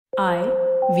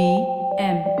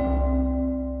IVM.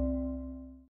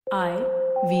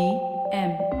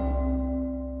 IVM.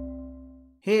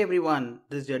 Hey everyone,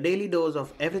 this is your daily dose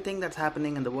of everything that's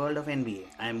happening in the world of NBA.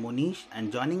 I am Monish,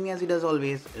 and joining me as he does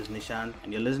always is Nishant,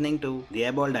 and you're listening to the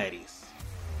Airball Diaries.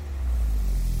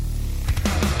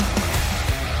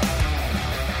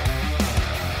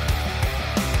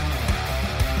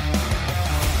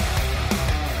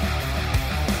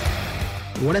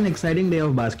 What an exciting day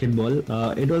of basketball.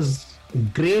 It was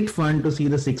great fun to see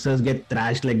the Sixers get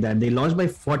thrashed like that. They lost by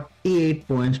 48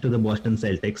 points to the Boston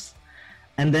Celtics.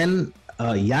 And then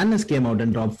Giannis came out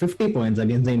and dropped 50 points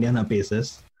against the Indiana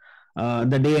Pacers.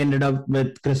 The day ended up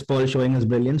with Chris Paul showing his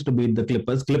brilliance to beat the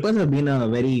Clippers. Clippers have been a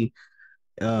very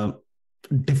uh,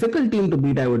 difficult team to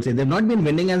beat, I would say. They've not been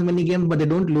winning as many games, but they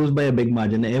don't lose by a big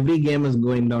margin. Every game is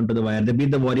going down to the wire. They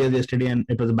beat the Warriors yesterday, and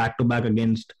it was back-to-back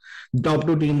against top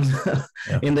two teams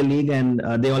in the league, and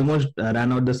they almost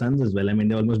ran out the Suns as well. I mean,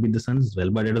 they almost beat the Suns as well,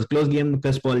 but it was a close game.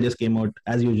 Chris Paul just came out,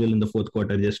 as usual, in the fourth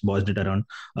quarter, just bossed it around.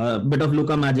 A bit of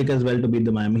Luka magic as well to beat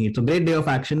the Miami Heat. So great day of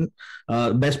action.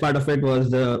 Best part of it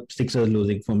was the Sixers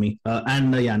losing for me,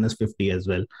 and the Giannis 50 as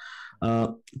well.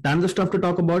 Tons of stuff to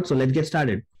talk about, so let's get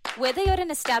started. Whether you're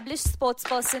an established sports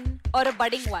person or a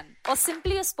budding one, or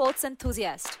simply a sports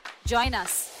enthusiast, join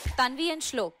us, Tanvi and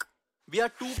Shlok. We are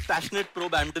two passionate pro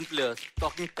badminton players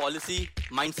talking policy,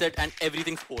 mindset, and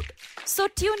everything sport. So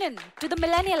tune in to the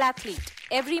Millennial Athlete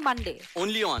every Monday.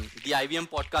 Only on the IVM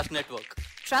Podcast Network.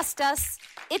 Trust us,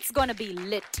 it's gonna be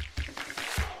lit.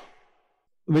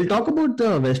 We'll talk about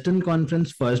the Western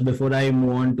Conference first before I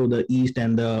move on to the East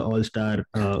and the All-Star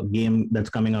game that's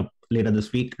coming up later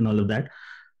this week and all of that.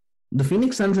 The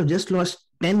Phoenix Suns have just lost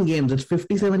 10 games. It's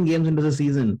 57 games into the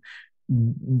season.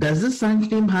 Does the Suns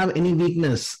team have any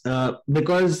weakness?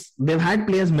 Because they've had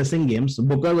players missing games.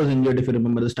 Booker was injured, if you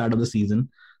remember the start of the season.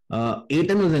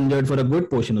 Ayton was injured for a good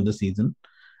portion of the season.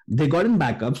 They got in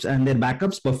backups, and their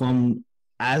backups performed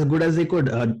as good as they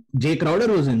could. Jay Crowder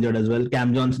was injured as well.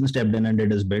 Cam Johnson stepped in and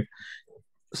did his bit.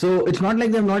 So it's not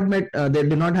like they've not met, they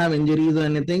did not have injuries or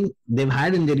anything. They've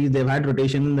had injuries, they've had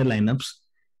rotation in their lineups,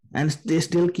 and they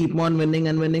still keep on winning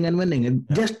and winning and winning. And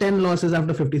just 10 losses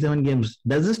after 57 games.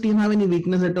 Does this team have any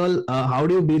weakness at all? How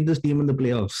do you beat this team in the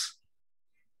playoffs?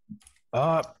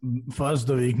 First,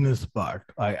 the weakness part.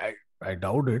 I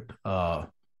doubt it. I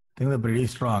think they're pretty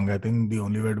strong. I think the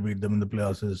only way to beat them in the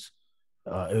playoffs is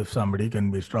if somebody can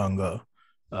be stronger.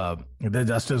 They're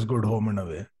just as good home and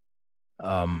away.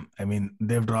 I mean,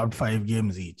 they've dropped 5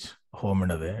 games each, home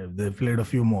and away. They've played a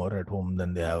few more at home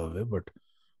than they have away, but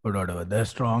whatever. They're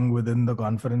strong within the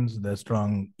conference. They're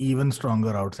strong, even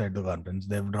stronger outside the conference.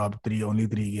 They've dropped only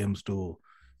 3 games to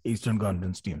Eastern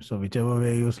Conference teams. So whichever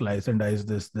way you slice and dice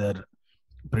this, they're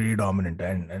pretty dominant.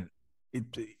 And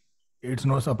it's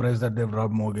no surprise that they've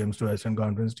dropped more games to Western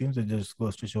Conference teams. It just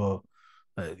goes to show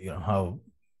how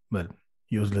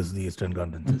useless the Eastern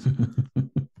Conference is.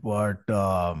 But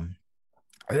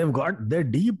they're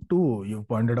deep too. You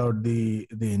pointed out the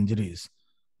injuries.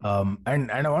 And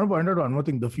I want to point out one more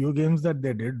thing. The few games that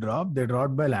they did drop, they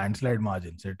dropped by landslide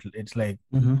margins. It's like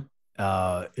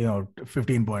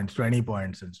 15 points, 20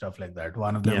 points and stuff like that.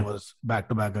 One of them was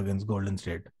back-to-back against Golden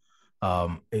State.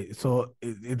 So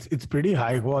it's pretty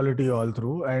high quality all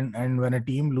through. And when a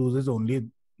team loses only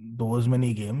those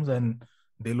many games and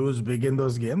they lose big in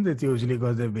those games, it's usually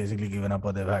because they've basically given up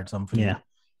or they've had some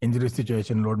injury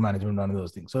situation, load management, one of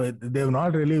those things. So they've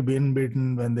not really been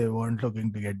beaten when they weren't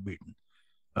looking to get beaten.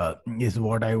 Is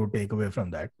what I would take away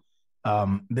from that.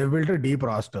 They've built a deep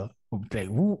roster. Like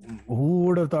who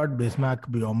would have thought Bismack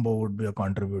Biyombo would be a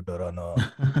contributor on a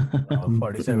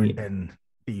 47-10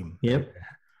 team? Yep.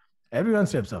 Everyone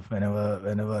steps up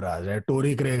whenever Raj. Right?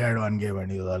 Tory Craig had one game and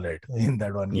he was all right in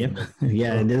that one game.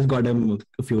 Yeah, I just got him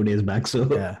a few days back.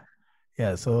 So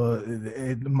yeah. So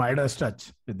it might have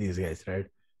touch with these guys, right?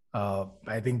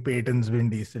 I think Peyton's been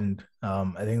decent.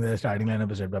 I think their starting lineup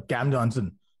is set up. Cam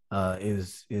Johnson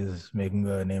is making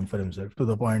a name for himself to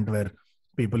the point where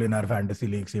people in our fantasy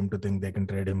league seem to think they can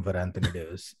trade him for Anthony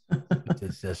Davis, which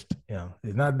is just,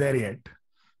 he's not there yet.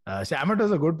 Shamet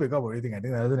was a good pickup. What do you think? I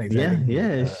think that was an exciting.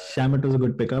 Yeah. Shamet was a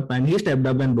good pickup, and he stepped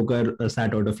up and Booker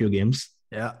sat out a few games.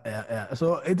 Yeah.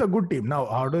 So it's a good team. Now,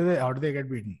 how do they get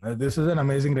beaten? This is an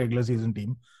amazing regular season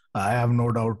team. I have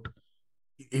no doubt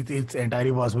it's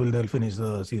entirely possible they'll finish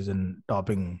the season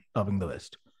topping the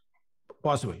West.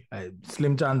 Possible.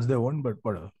 Slim chance they won't, but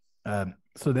whatever.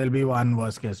 So there'll be one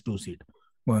worst case 2 seed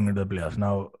going into the playoffs.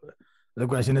 Now, the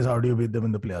question is, how do you beat them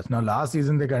in the playoffs? Now, last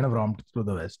season, they kind of romped through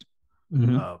the West.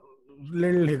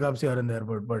 Little hiccups here and there,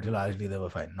 but largely they were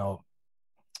fine. Now,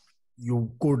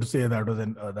 you could say that was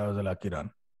a lucky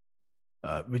run.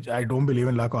 which I don't believe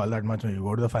in luck all that much. When you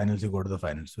go to the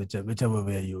finals, whichever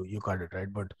way you cut it,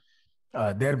 right? But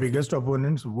their biggest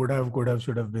opponents could have,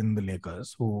 should have been the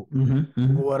Lakers, who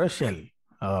were a shell,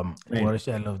 who were a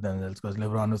shell of themselves, because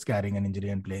LeBron was carrying an injury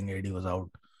and playing. AD was out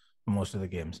for most of the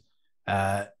games.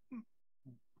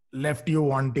 Left you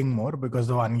wanting more, because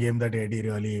the one game that AD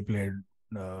really played,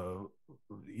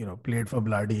 played for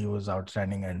blood, he was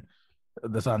outstanding, and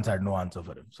the Suns had no answer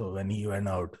for him. So when he went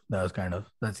out,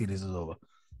 that series is over.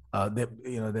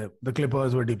 The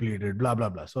Clippers were depleted, blah blah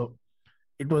blah. So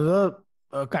it was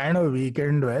a kind of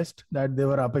weekend West that they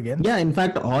were up against. Yeah, in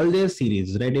fact, all their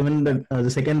series, right? Even the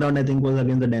second round, I think, was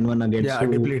against the Denver Nuggets. Yeah,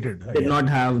 depleted. Did not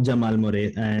have Jamal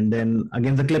Murray, and then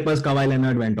against the Clippers, Kawhi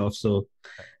Leonard went off. So,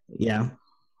 yeah,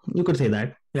 you could say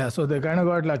that. Yeah, so they kind of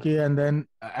got lucky, and then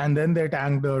they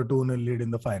tanked the 2-0 lead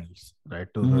in the finals,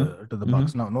 right? To the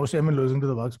Bucks. Now, no shame in losing to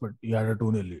the Bucks, but you had a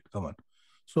 2-0 lead. Come on.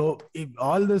 So if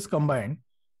all this combined,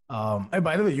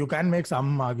 by the way, you can make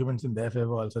some arguments in their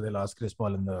favor. Also, they lost Chris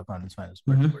Paul in the conference finals,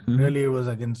 but really it was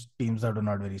against teams that were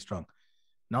not very strong.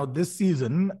 Now this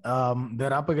season,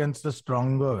 they're up against a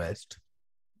stronger West.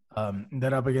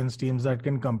 They're up against teams that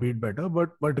can compete better.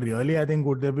 But really, I think,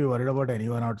 would they be worried about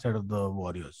anyone outside of the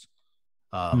Warriors?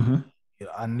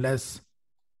 Unless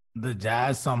the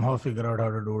Jazz somehow figure out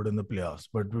how to do it in the playoffs.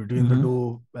 But between the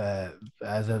two,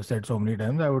 as I've said so many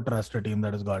times, I would trust a team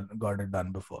that has got it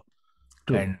done before.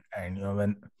 True.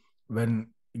 And when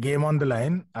game on the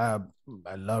line, I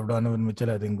love Donovan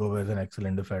Mitchell. I think Gobert is an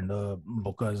excellent defender.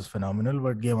 Booker is phenomenal.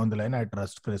 But game on the line, I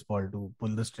trust Chris Paul to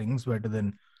pull the strings better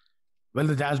than. Well,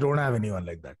 the Jazz don't have anyone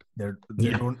like that. They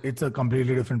don't. It's a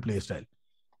completely different play style.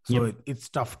 So it's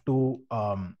tough to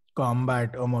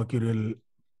combat a mercurial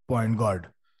point guard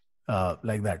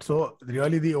like that. So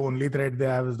really, the only threat they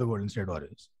have is the Golden State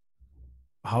Warriors.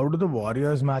 How do the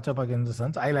Warriors match up against the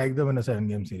Suns? I like them in a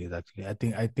 7-game series. Actually,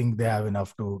 I think they have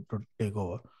enough to take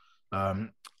over,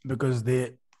 because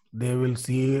they will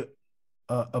see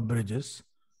a Bridges,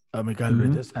 Mikal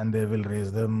Bridges, and they will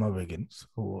raise them a Wiggins,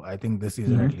 who I think this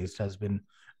season at least has been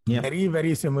very,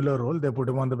 very similar role. They put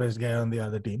him on the best guy on the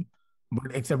other team,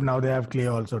 but except now they have Clay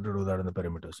also to do that on the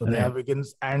perimeter. So they have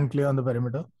Wiggins and Clay on the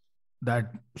perimeter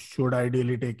that should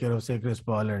ideally take care of, say, Chris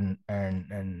Paul and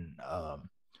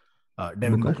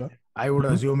Devin Booker. I would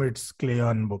assume it's Clay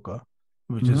on Booker,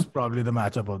 which is probably the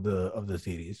matchup of the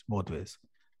series both ways.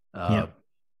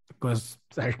 Because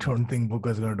I don't think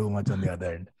Booker's going to do much on the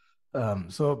other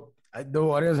end. So the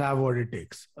Warriors have what it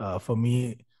takes. For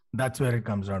me, that's where it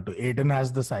comes down to. Ayton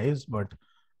has the size, but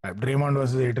Draymond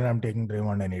versus Ayton, I'm taking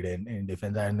Draymond any day in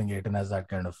defense. I don't think Ayton has that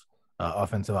kind of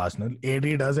offensive arsenal.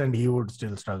 AD does, and he would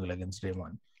still struggle against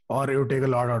Draymond. Or it would take a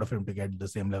lot out of him to get the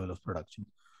same level of production.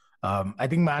 I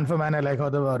think man for man, I like how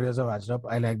the Warriors are matched up.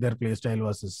 I like their play style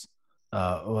versus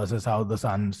how the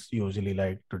Suns usually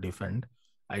like to defend.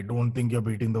 I don't think you're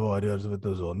beating the Warriors with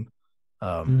the zone.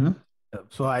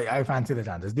 So I fancy the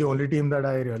chances. The only team that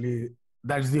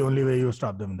that's the only way you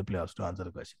stop them in the playoffs, to answer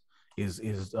the question, is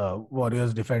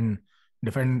Warriors defend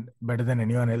better than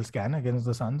anyone else can against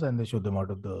the Suns, and they shoot them out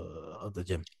of the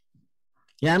gym.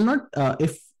 Yeah, I'm not.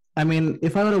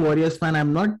 If I were a Warriors fan,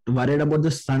 I'm not worried about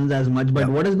the Suns as much. But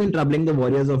what has been troubling the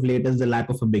Warriors of late is the lack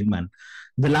of a big man.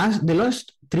 They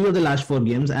lost 3 of the last 4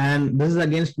 games, and this is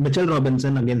against Mitchell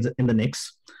Robinson in the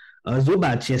Knicks,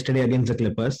 Zubac yesterday against the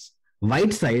Clippers,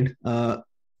 Whiteside,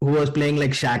 who was playing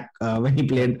like Shaq when he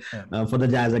played for the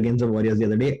Jazz against the Warriors the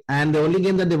other day, and the only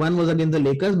game that they won was against the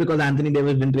Lakers because Anthony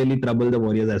Davis didn't really trouble the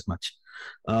Warriors as much.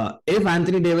 If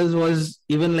Anthony Davis was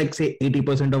even like say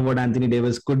 80% of what Anthony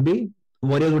Davis could be,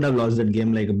 Warriors would have lost that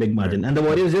game like a big margin. And the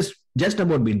Warriors just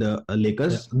about beat the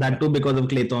Lakers, that too because of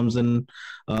Klay Thompson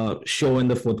show in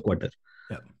the fourth quarter.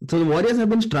 So the Warriors have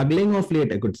been struggling of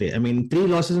late, I could say. 3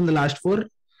 losses in the last 4.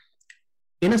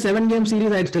 In a 7-game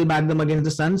series, I'd still back them against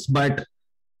the Suns, but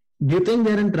do you think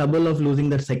they're in trouble of losing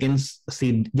that second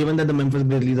seed, given that the Memphis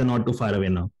Grizzlies are not too far away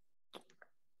now?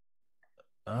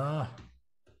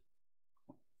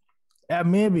 Yeah,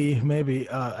 maybe.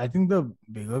 I think the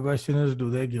bigger question is, do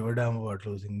they give a damn about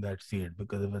losing that seed?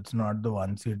 Because if it's not the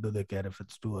 1 seed, do they care if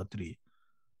it's 2 or 3?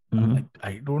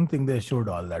 I don't think they should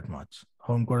all that much.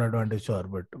 Home court advantage, sure,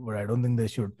 but I don't think they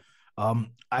should.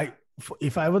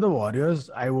 If I were the Warriors,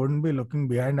 I wouldn't be looking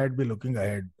behind. I'd be looking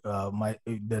ahead.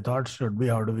 Their thoughts should be,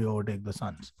 how do we overtake the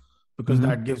Suns? Because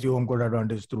that gives you home court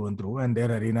advantage through and through, and their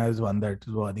arena is one that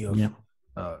is worthy of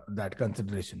that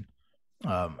consideration.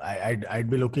 I'd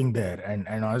be looking there, and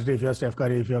honestly, if you're Steph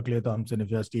Curry, if you're Klay Thompson, if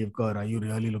you're Steve Kerr, are you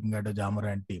really looking at a Ja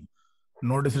Morant team?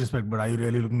 No disrespect, but are you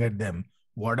really looking at them?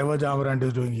 Whatever Ja Morant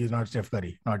is doing, he's not Steph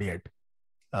Curry, not yet.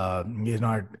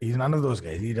 He's none of those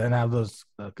guys. He doesn't have those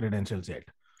credentials yet.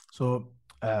 So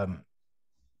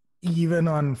even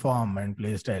on form and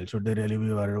play style, should they really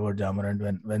be worried about Ja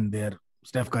Morant when they're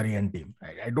Steph Curry and team?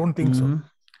 I don't think so.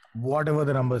 Whatever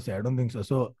the numbers say, I don't think so.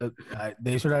 So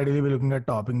they should ideally be looking at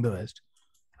topping the West.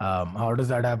 How does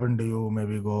that happen to you?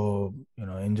 Maybe go,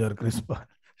 injure Chris Paul.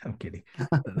 I'm kidding.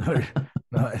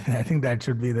 No, I think that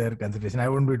should be their consideration. I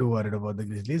wouldn't be too worried about the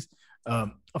Grizzlies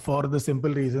for the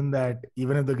simple reason that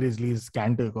even if the Grizzlies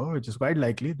can take over, which is quite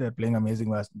likely, they're playing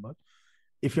amazing basketball.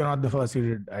 If you're not the first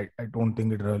seeded, I don't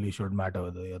think it really should matter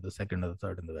whether you're the second or the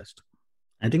third in the West.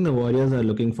 I think the Warriors are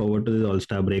looking forward to the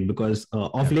All-Star break because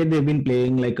of late they've been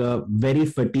playing like a very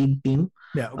fatigued team.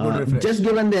 Yeah, good just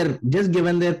given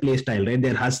their play style, right?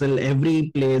 Their hustle,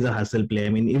 every play is a hustle play. I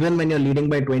mean, even when you're leading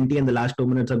by 20 and the last 2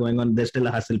 minutes are going on, there's still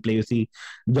a hustle play. You see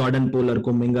Jordan Poole or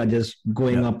Kuminga just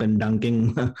going up and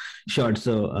dunking shots.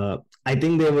 So I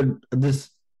think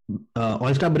this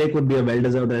All-Star break would be a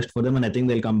well-deserved rest for them, and I think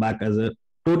they'll come back as a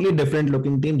totally different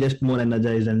looking team, just more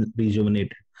energized and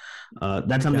rejuvenated.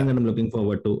 That's something that I'm looking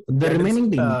forward to. The remaining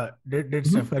team. Did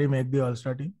Steph Curry make the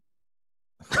All-Star team?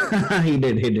 He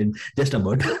did just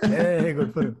about. Hey,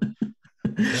 good for him.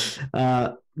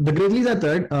 The Grizzlies are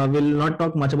third. We'll not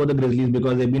talk much about the Grizzlies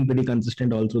because they've been pretty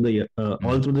consistent all through the year,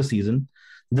 all through the season.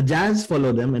 The Jazz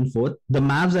follow them in fourth. The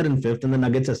Mavs are in fifth, and the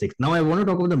Nuggets are sixth. Now I want to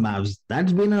talk about the Mavs.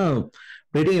 That's been a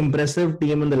pretty impressive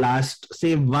team in the last,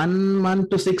 say, 1 month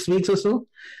to 6 weeks or so.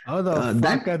 How the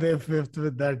fuck are they fifth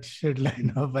with that shit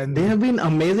lineup? And they have been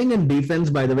amazing in defense,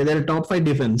 by the way. They're a top 5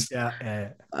 defense.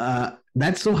 Yeah.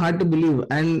 That's so hard to believe.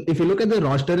 And if you look at the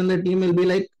roster in the team, you'll be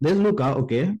like, there's Luka.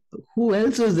 Okay. Who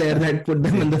else is there that put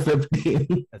them in the fifth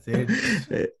team? That's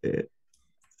it.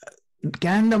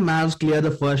 Can the Mavs clear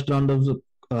the first round of the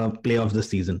playoffs this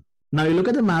season? Now you look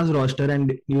at the Mavs roster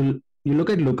and you look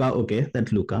at Luka. Okay,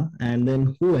 that's Luka. And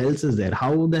then who else is there?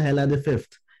 How the hell are they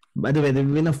fifth? By the way,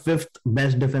 they've been a fifth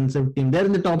best defensive team. They're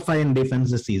in the top 5 in defense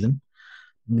this season.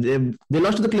 They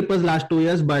lost to the Clippers last 2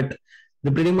 years, but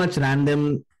they pretty much ran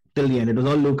them till the end. It was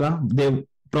all Luka. They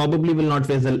probably will not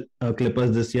face the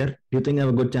Clippers this year. Do you think they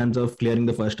have a good chance of clearing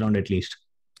the first round at least?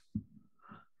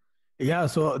 Yeah,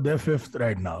 so they're fifth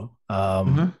right now.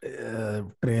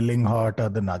 Trailing hot are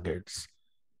the Nuggets.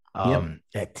 I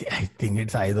think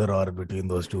it's either or between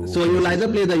those two. So you'll either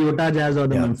play the Utah Jazz or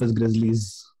the Memphis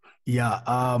Grizzlies. Yeah.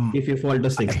 If you fall to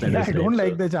sixth. I don't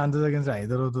like the chances against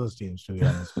either of those teams, to be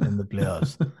honest, in the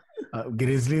playoffs.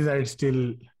 Grizzlies, I'd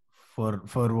still, for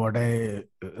what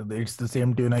it's the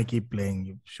same tune I keep playing.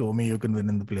 You show me you can win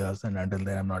in the playoffs, and until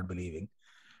then, I'm not believing.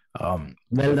 Well,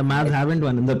 the Mavs haven't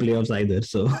won in the playoffs either,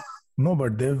 so. No,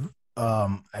 but they've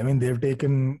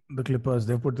taken the Clippers,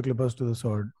 they've put the Clippers to the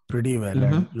sword pretty well,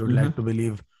 and you'd like to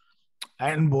believe.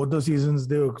 And both the seasons,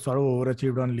 they sort of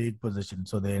overachieved on league position,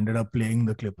 so they ended up playing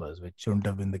the Clippers, which shouldn't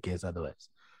have been the case otherwise.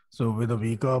 So with a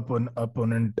weaker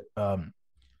opponent,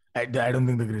 I don't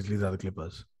think the Grizzlies are the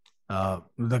Clippers.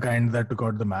 The kind that took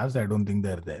out the Mavs, I don't think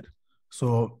they're there.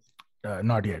 So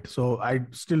not yet. So I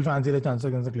still fancy the chance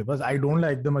against the Clippers. I don't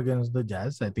like them against the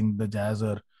Jazz. I think the Jazz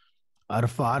are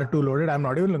far too loaded. I'm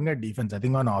not even looking at defense. I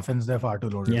think on offense, they're far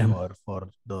too loaded for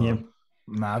the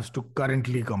Mavs to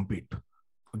currently compete.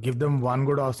 Give them one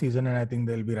good off season and I think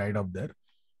they'll be right up there.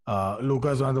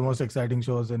 Luka is one of the most exciting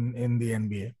shows in the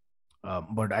NBA.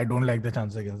 But I don't like the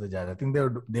chances against the Jazz. I think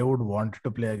they would want to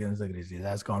play against the Grizzlies.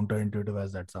 As counterintuitive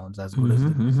as that sounds, as good as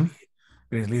the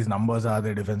Grizzlies numbers are,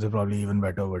 their defense is probably even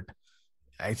better. But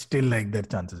I still like their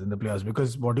chances in the playoffs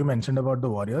because what you mentioned about the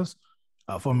Warriors,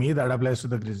 for me, that applies to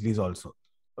the Grizzlies also.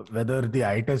 Whether the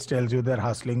eye test tells you they're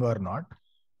hustling or not,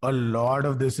 a lot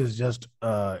of this is just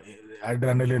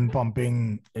adrenaline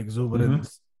pumping,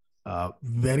 exuberance,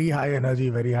 very high energy,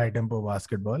 very high tempo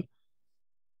basketball.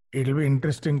 It'll be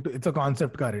interesting. It's a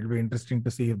concept car. It'll be interesting to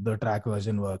see if the track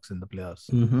version works in the playoffs.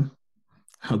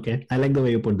 Okay, I like the way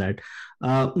you put that.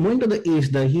 Moving to the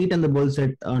East, the Heat and the Bulls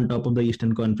sit on top of the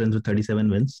Eastern Conference with 37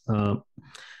 wins.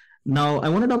 Now, I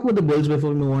want to talk about the Bulls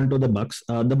before we move on to the Bucks.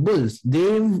 The Bulls,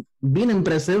 they've been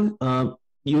impressive.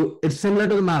 It's similar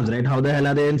to the Mavs, right? How the hell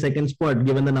are they in second spot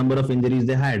given the number of injuries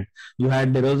they had? You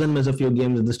had DeRozan miss a few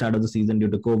games at the start of the season due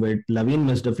to COVID. Lavine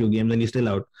missed a few games and he's still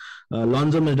out.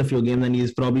 Lonzo missed a few games and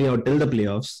he's probably out till the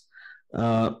playoffs.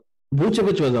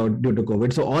 Vucevic was out due to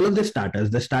COVID. So all of the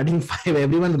starters, the starting 5,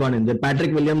 everyone's gone injured.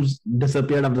 Patrick Williams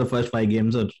disappeared after the first 5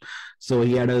 games. So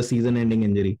he had a season-ending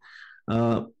injury.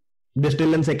 They're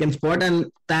still in second spot and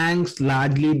thanks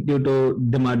largely due to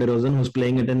DeMar DeRozan, who's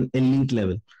playing at an elite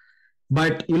level.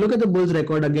 But you look at the Bulls'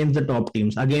 record against the top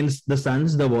teams, against the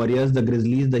Suns, the Warriors, the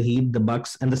Grizzlies, the Heat, the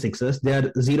Bucks, and the Sixers. They are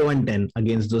 0-10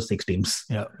 against those 6 teams.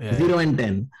 Yeah,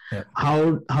 0-10. Yeah.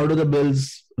 How do the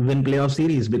Bills win playoff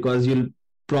series? Because you'll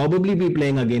probably be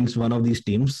playing against one of these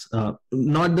teams.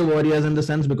 Not the Warriors and the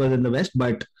Suns because in the West,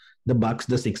 but the Bucks,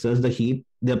 the Sixers, the Heat.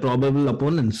 They're probable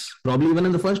opponents, probably even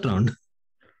in the first round.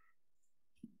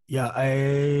 Yeah,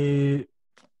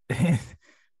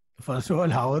 first of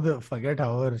all, forget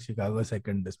how are Chicago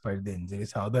second despite the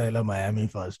injuries. How the hell are Miami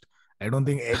first? I don't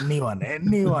think anyone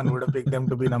would have picked them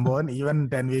to be number one, even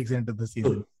 10 weeks into the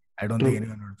season. I don't think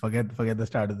anyone would forget the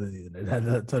start of the season.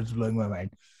 That's what's blowing my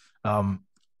mind.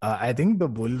 I think the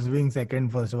Bulls being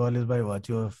second, first of all, is by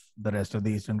virtue of the rest of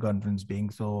the Eastern Conference being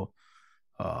so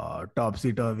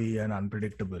topsy-turvy and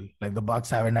unpredictable. Like the Bucks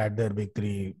haven't had their big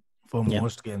three for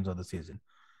most games of the season.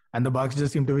 And the Bucks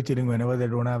just seem to be chilling whenever they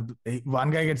don't have one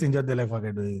guy gets injured. They're like, fuck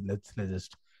it, let's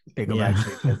just take a back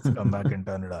seat. Let's come back and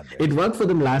turn it on. Right? It worked for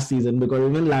them last season because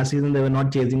even last season they were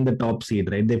not chasing the top seed,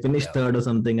 right? They finished third or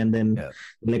something, and then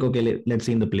like, okay, let's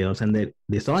see in the playoffs, and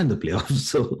they saw in the playoffs.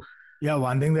 So yeah,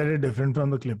 one thing that is different from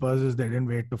the Clippers is they didn't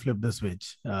wait to flip the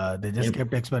switch. They just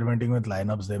kept experimenting with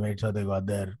lineups. They made sure they got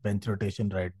their bench rotation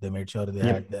right. They made sure they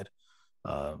had their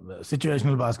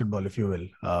situational basketball, if you will.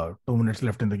 2 minutes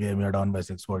left in the game, you're down by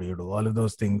 6. What do you do? All of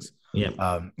those things. They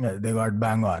got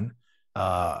bang on,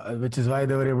 which is why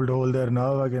they were able to hold their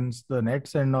nerve against the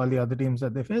Nets and all the other teams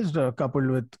that they faced,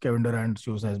 coupled with Kevin Durant's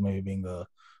shoe size maybe being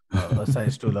a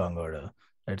size too long.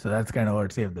 Right? So that's kind of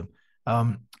what saved them.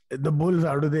 The Bulls,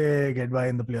 how do they get by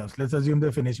in the playoffs? Let's assume they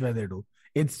finish where they do.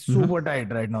 It's super tight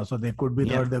right now, so they could be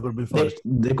third, they could be first.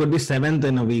 They could be seventh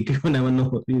in a week. You never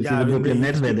know. You see the Brooklyn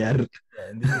Nets where they are. Yeah,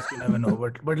 in the East, you never know.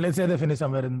 But let's say they finish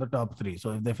somewhere in the top 3.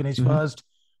 So if they finish first,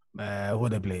 who are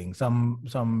they playing? Some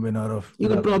winner of... You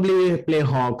could probably play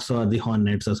Hawks or the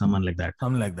Hornets or someone like that.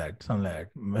 Something like that.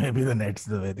 Maybe the Nets,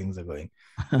 the way things are going.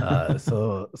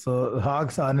 So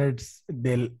Hawks, Hornets,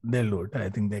 they'll loot. I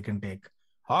think they can take...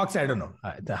 Hawks, I don't know.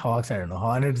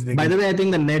 Hornets. By the way, I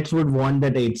think the Nets would want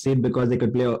that 8th seed because they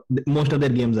could play most of their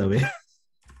games away.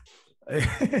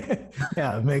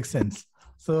 Yeah, makes sense.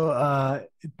 So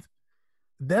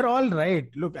they're all right.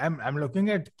 Look, I'm looking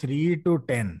at 3 to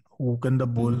 10. Who can the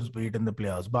Bulls beat in the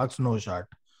playoffs? Bucks, no shot.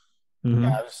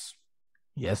 Cavs,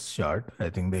 yes, shot. I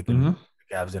think they can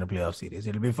Cavs in a playoff series.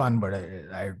 It'll be fun, but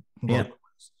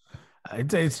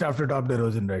it's tough to top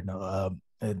DeRozan right now.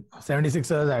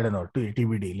 76ers, I don't know,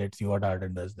 TBD. Let's see what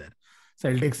Harden does there.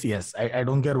 Celtics, yes. I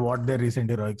don't care what their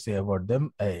recent heroics say about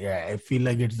them. I feel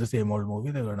like it's the same old movie.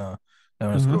 They're gonna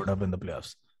screw it up in the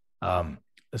playoffs.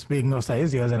 Speaking of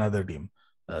size, here's another team,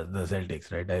 the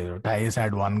Celtics, right? Tyus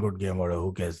had one good game, or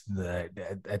who cares?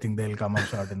 I think they'll come up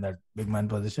short in that big man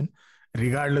position,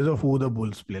 regardless of who the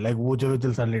Bulls play. Like Vucevic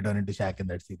will suddenly turn into Shaq in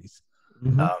that series.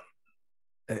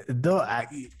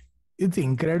 It's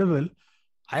incredible.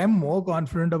 I am more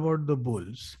confident about the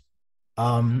Bulls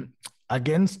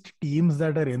against teams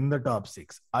that are in the top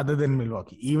 6, other than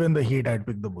Milwaukee. Even the Heat, I'd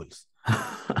pick the Bulls.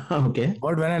 Okay.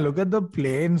 But when I look at the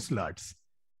play-in slots,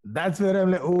 that's where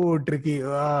I'm like, oh, tricky,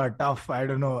 tough. I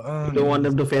don't know. You don't want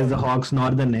them to face the Hawks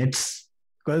nor the Nets.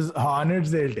 Because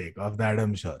Hornets they'll take, of that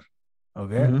I'm sure.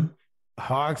 Okay.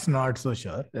 Hawks not so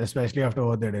sure, especially after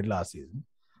what they did last season.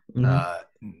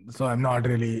 So I'm not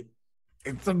really...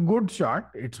 It's a good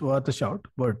shot. It's worth a shout,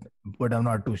 but I'm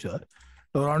not too sure.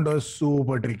 Toronto is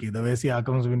super tricky. The way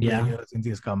Siakam's been playing here since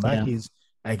he's come back,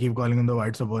 I keep calling him the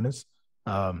White Sabonis.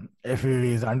 FEV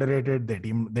is underrated.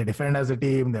 They defend as a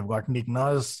team. They've got Nick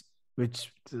Nurse, it's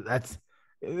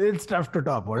tough to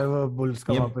top. Whatever Bulls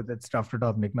come up with, it's tough to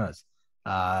top Nick Nurse.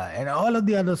 And all of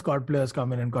the other squad players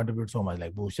come in and contribute so much.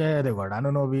 Like Boucher, they've got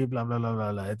Anunoby, blah, blah, blah,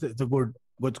 blah, blah. It's a good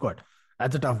squad.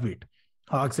 That's a tough beat.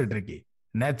 Hawks are tricky.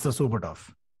 Nets are super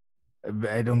tough.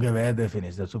 I don't care where they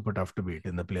finish. They're super tough to beat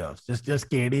in the playoffs. Just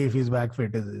KD, if he's back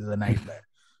fit, is a nightmare.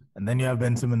 And then you have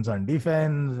Ben Simmons on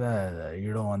defense.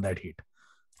 You don't want that heat.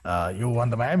 You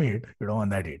want the Miami Heat. You don't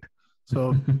want that heat.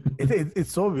 So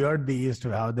it's so weird, the East,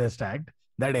 how they're stacked,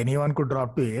 that anyone could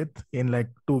drop to 8th in like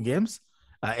 2 games,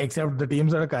 except the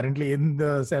teams that are currently in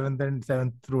the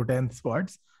 7th through 10th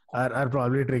spots are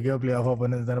probably trickier playoff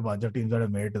opponents than a bunch of teams that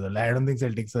have made it to the... I don't think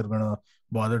Celtics are going to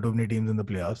bother too many teams in the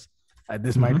playoffs.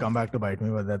 This might come back to bite me,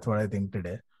 but that's what I think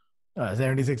today.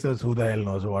 76ers, who the hell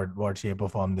knows what shape or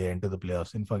form they enter the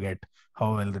playoffs and forget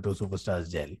how well the 2 superstars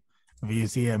gel. We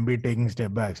see Embiid taking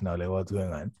step backs now, like what's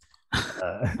going on.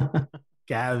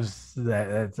 Cavs,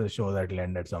 that's a show that'll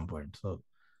end at some point. So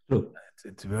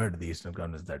it's weird the Eastern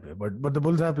Conference that way. But the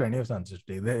Bulls have plenty of chances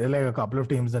to take. They're like a couple of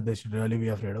teams that they should really be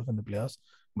afraid of in the playoffs.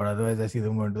 But otherwise, I see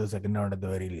them going to the second round at the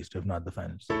very least, if not the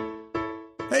finals.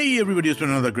 Hey everybody, it's been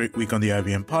another great week on the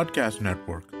IVM Podcast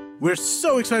Network. We're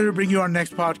so excited to bring you our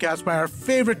next podcast by our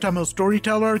favorite Tamil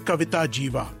storyteller, Kavita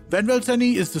Jiva.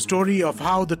 Venvalseni is the story of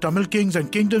how the Tamil kings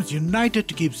and kingdoms united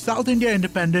to keep South India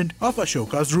independent of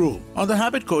Ashoka's rule. On The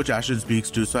Habit Coach, Ashton speaks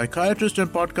to psychiatrist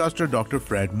and podcaster Dr.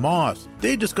 Fred Moss.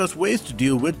 They discuss ways to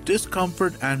deal with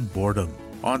discomfort and boredom.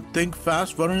 On Think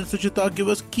Fast, Varun and Suchita give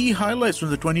us key highlights from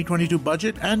the 2022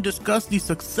 budget and discuss the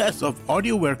success of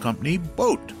audioware company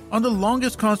Boat. On The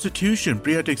Longest Constitution,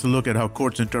 Priya takes a look at how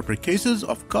courts interpret cases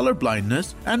of color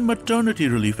blindness and maternity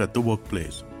relief at the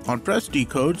workplace. On Press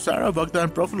Decode, Sarah, Vagda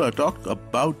and Prafula talk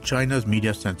about China's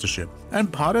media censorship.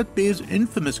 And Bharat Pay's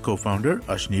infamous co-founder,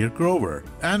 Ashneer Grover.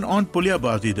 And on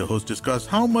Pulyabazi, the hosts discuss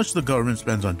how much the government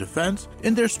spends on defense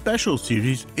in their special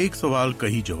series, Ek Sawal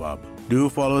Kahi Jawab. Do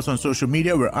follow us on social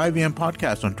media. We're IVM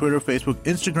Podcast on Twitter, Facebook,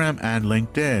 Instagram, and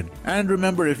LinkedIn. And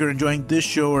remember, if you're enjoying this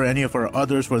show or any of our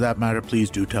others for that matter, please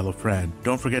do tell a friend.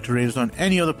 Don't forget to rate us on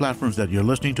any other platforms that you're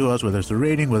listening to us, whether it's a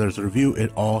rating, whether it's a review,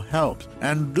 it all helps.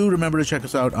 And do remember to check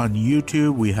us out on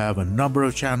YouTube. We have a number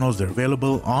of channels. They're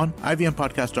available on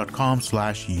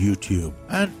ivmpodcast.com/YouTube.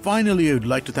 And finally, I would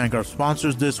like to thank our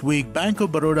sponsors this week, Bank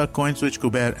of Baroda, CoinSwitch,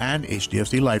 Kuber, and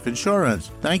HDFC Life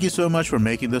Insurance. Thank you so much for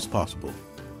making this possible.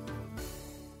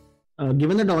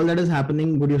 Given that all that is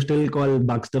happening, would you still call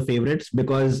Bucks the favorites?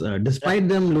 Because despite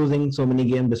them losing so many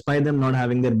games, despite them not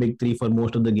having their big three for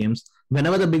most of the games,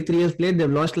 whenever the big three has played, they've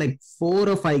lost like 4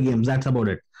 or 5 games. That's about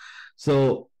it.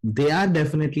 So they are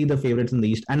definitely the favorites in the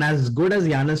East. And as good as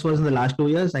Giannis was in the last 2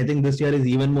 years, I think this year is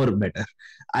even more better.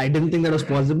 I didn't think that was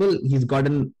possible. He's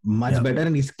gotten much better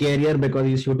and he's scarier because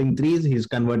he's shooting threes. He's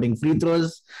converting free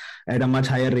throws at a much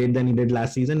higher rate than he did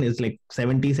last season. It's like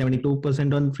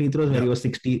 72% on free throws, where he was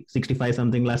 65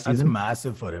 something last season. That's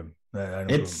massive for him.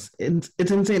 It's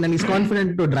insane. And he's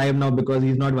confident to drive now because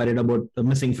he's not worried about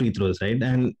missing free throws, right?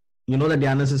 And you know that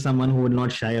Giannis is someone who will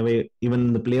not shy away, even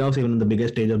in the playoffs, even in the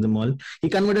biggest stage of them all. He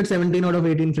converted 17 out of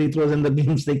 18 free throws in the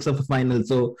game 6 of the final.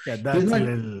 So that's a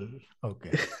little...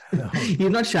 Okay. He's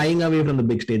not shying away from the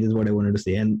big stage is what I wanted to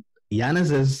say. And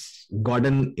Giannis has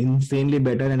gotten insanely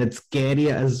better, and it's scary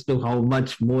as to how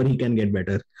much more he can get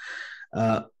better.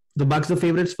 The Bucks are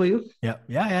favorites for you? Yeah.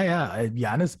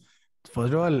 Giannis,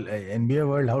 first of all, NBA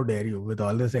world, how dare you with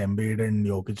all this Embiid and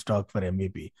Jokic talk for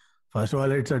MVP. First of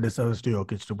all, it's a disservice to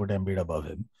Jokic to put Embiid above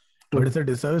him. But it's a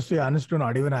disservice to Giannis to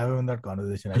not even have him in that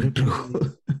conversation.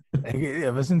 Like,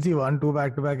 ever since he won 2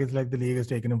 back-to-back, it's like the league has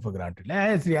taken him for granted.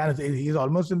 It's Giannis. He's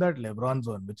almost in that LeBron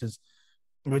zone,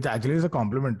 which actually is a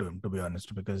compliment to him, to be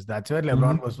honest, because that's where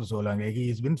LeBron was for so long. Like,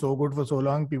 he's been so good for so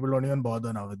long, people don't even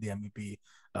bother now with the MVP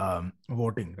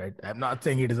voting, right? I'm not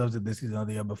saying he deserves it this season or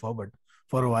the year before, but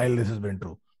for a while this has been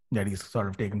true, that he's sort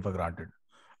of taken for granted.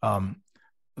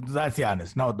 That's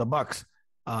Giannis. Now, the Bucks,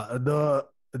 the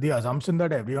assumption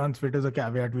that everyone's fit is a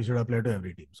caveat we should apply to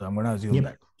every team. So I'm going to assume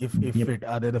that. If fit,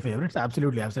 are they the favorites?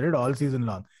 Absolutely. I've said it all season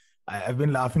long. I've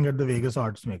been laughing at the Vegas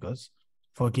odds makers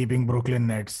for keeping Brooklyn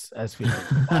Nets as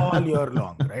favorites all year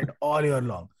long, right? All year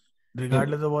long.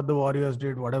 Regardless of what the Warriors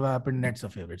did, whatever happened, Nets are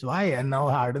favorites. Why? And now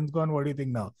Harden's gone. What do you think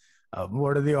now?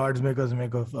 What do the odds makers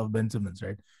make of Ben Simmons,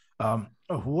 right?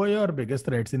 Who are your biggest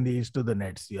threats in the East to the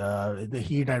Nets? The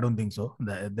Heat, I don't think so.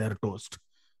 They're toast.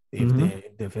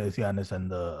 If they face Giannis and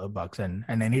the Bucks and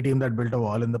any team that built a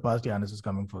wall in the past, Giannis is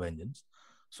coming for vengeance.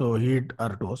 So Heat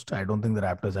are toast. I don't think the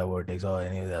Raptors have Vortex or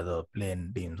any of the other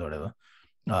plain teams or whatever.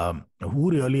 Who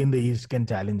really in the East can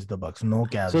challenge the Bucks? No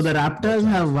Cavs. So the Raptors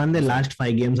have won their last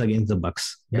 5 games against the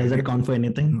Bucks. Does it count for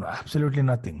anything? Absolutely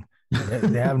nothing.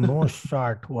 They have no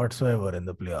shot whatsoever in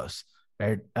the playoffs,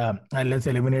 right? And let's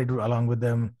eliminate along with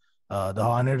them the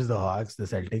Hornets, the Hawks, the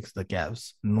Celtics, the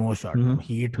Cavs. No shot.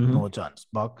 Heat, no chance.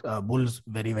 Bulls,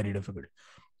 very, very difficult.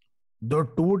 The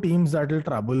 2 teams that will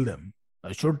trouble them,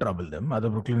 should trouble them, are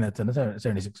the Brooklyn Nets and the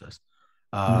 76ers.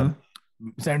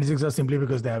 76ers simply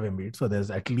because they have Embiid, so there's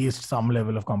at least some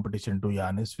level of competition to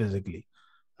Giannis physically.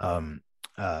 How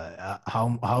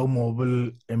mobile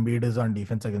Embiid is on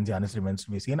defense against Giannis remains to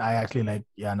be seen. I actually like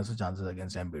Giannis' chances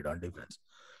against Embiid on defense.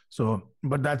 So,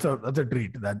 but that's a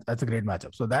treat. That's a great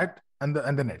matchup. So that and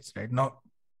the Nets right now,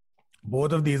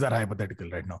 both of these are hypothetical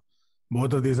right now.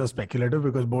 Both of these are speculative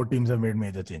because both teams have made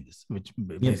major changes, which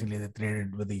basically they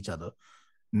traded with each other.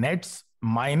 Nets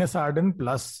minus Harden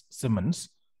plus Simmons.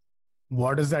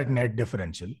 What is that net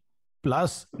differential?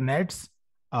 Plus Nets,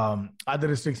 are the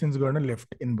restrictions going to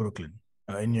lift in Brooklyn,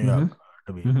 in New York,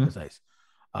 to be precise?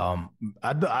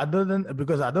 Other than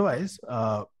because otherwise,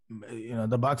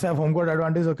 the Bucks have home court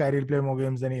advantage, so Kyrie will play more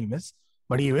games than he'll miss,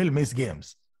 but he will miss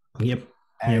games.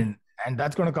 And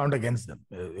that's going to count against them.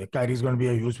 Kyrie's going to be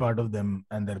a huge part of them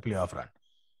and their playoff run.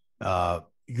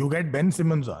 you get Ben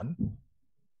Simmons on,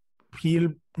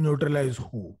 he'll neutralize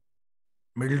who?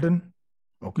 Middleton?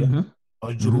 Okay.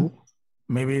 Or Drew?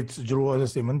 Maybe it's Drew or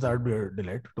Simmons. That would be a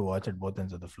delight to watch at both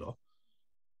ends of the floor.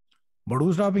 But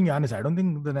who's stopping Giannis? I don't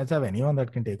think the Nets have anyone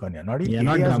that can take on Giannis.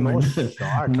 Not Drummond. No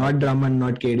shot. Not Drummond,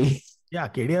 not KD. Yeah,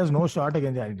 KD has no shot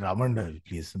against Drummond,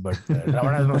 please. But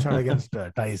Drummond has no shot against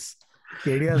Tice.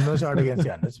 KD has no shot against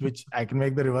Giannis, which I can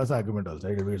make the reverse argument also.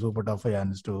 It will be super tough for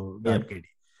Giannis to guard KD.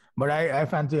 But I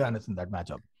fancy Giannis in that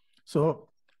matchup. So,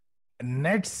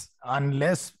 Nets,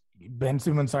 unless Ben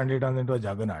Simmons suddenly turns into a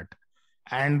juggernaut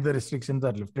and the restrictions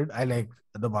are lifted, I like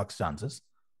the Bucks' chances.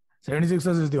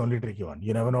 76ers is the only tricky one.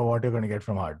 You never know what you're going to get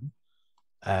from Harden.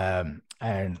 And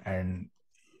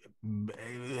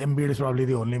Embiid is probably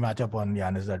the only matchup on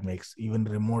Giannis that makes even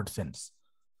remote sense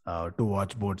to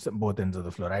watch both ends of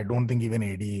the floor. I don't think even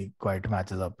AD quite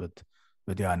matches up with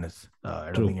Giannis.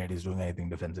 I don't think AD is doing anything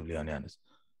defensively on Giannis.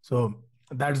 So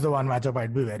that's the one matchup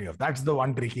I'd be wary of. That's the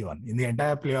one tricky one. In the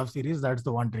entire playoff series, that's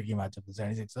the one tricky matchup, the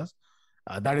 76ers.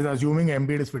 That is assuming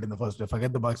Embiid is fit in the first place.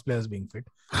 Forget the Bucks players being fit.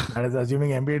 That is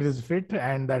assuming Embiid is fit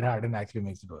and that Harden actually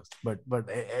makes it worse. But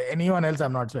anyone else,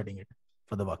 I'm not sweating it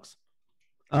for the Bucks.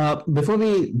 Before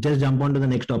we just jump on to the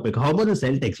next topic, how about the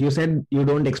Celtics? You said you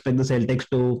don't expect the Celtics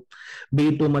to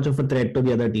be too much of a threat to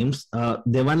the other teams.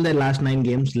 They won their last 9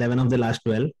 games, 11 of the last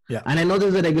 12. Yeah. And I know this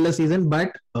is a regular season,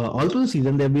 but all through the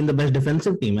season, they've been the best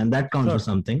defensive team, and that counts for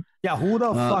something. Yeah, who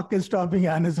the fuck is stopping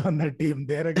Giannis on that team?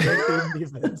 They're a great team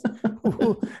defense.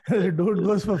 The dude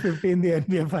goes for 50 in the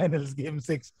NBA Finals, Game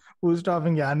 6. Who's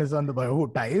stopping Giannis on the ball?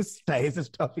 Who? Tice is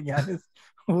stopping Giannis.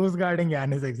 Who's guarding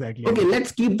Giannis exactly? Okay,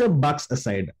 let's keep the Bucks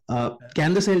aside.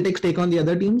 Can the Celtics take on the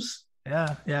other teams?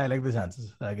 Yeah, I like the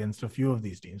chances against a few of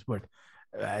these teams, but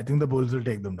I think the Bulls will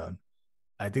take them down.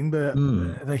 I think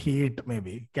the Heat,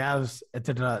 maybe Cavs,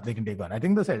 etc., they can take on. I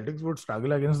think the Celtics would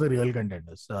struggle against the real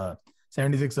contenders.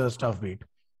 76ers tough beat,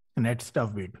 Nets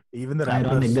tough beat. Even the Raptors.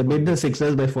 Ironic, they beat the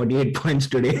Sixers by 48 points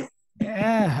today.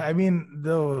 Yeah, I mean it's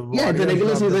a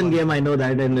regular season game. I know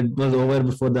that, and it was over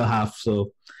before the half,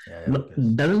 so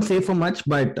doesn't say for much.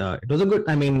 But it was a good.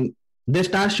 I mean, their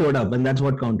stars showed up, and that's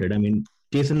what counted. I mean,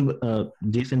 Jason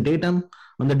Tatum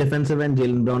on the defensive end,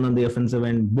 Jaylen Brown on the offensive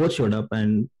end, both showed up,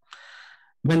 and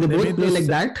when they both play like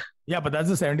that, but that's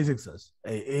the 76ers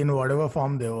in whatever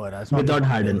form they were. That's not without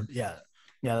Harden.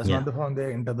 That's not the form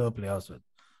they enter the playoffs with.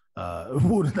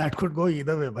 That could go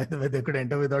either way. By the way, they could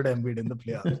enter without Embiid in the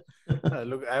playoffs.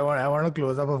 Look, I want a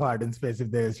close up of Harden's face if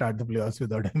they start the playoffs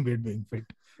without Embiid being fit.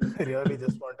 I really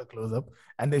just want a close up,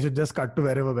 and they should just cut to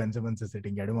wherever Ben Simmons is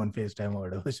sitting, get him on FaceTime or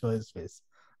whatever, show his face.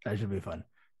 That should be fun.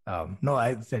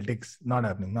 Celtics not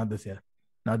happening, not this year.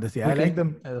 Okay. I like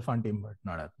them as a fun team, but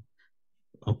not happening.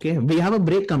 Okay, we have a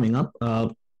break coming up.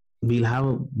 We'll have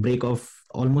a break of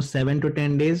almost 7 to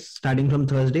 10 days starting from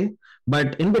Thursday.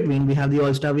 But in between, we have the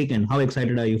All-Star Weekend. How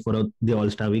excited are you for the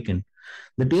All-Star Weekend?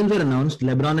 The teams were announced.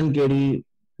 LeBron and KD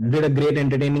did a great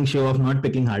entertaining show of not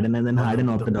picking Harden, and then Harden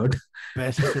opted out.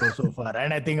 Best show so far.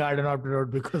 And I think Harden opted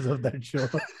out because of that show.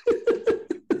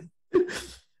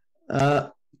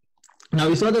 Now,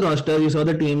 you saw the roster. You saw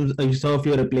the teams. You saw a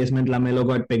few replacements. LaMelo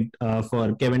got picked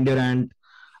for Kevin Durant.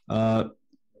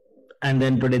 And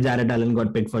then today, Jarrett Allen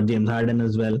got picked for James Harden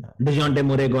as well. DeJounte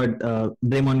Murray got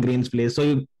Draymond Green's place.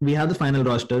 So we have the final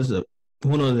rosters.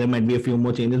 Who knows? There might be a few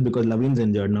more changes because Levine's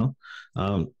injured now.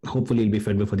 Hopefully, he'll be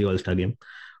fit before the All-Star game.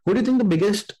 Who do you think the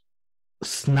biggest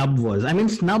snub was? I mean,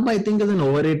 snub, I think, is an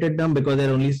overrated term because there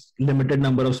are only limited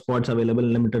number of spots available,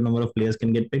 limited number of players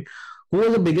can get picked. Who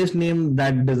was the biggest name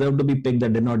that deserved to be picked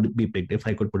that did not be picked, if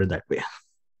I could put it that way?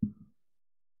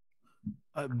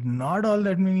 Not all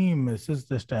that many misses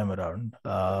this time around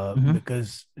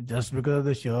because of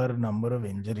the sheer number of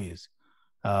injuries,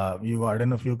 you got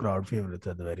in a few crowd favorites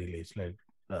at the very least. Like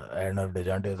I don't know if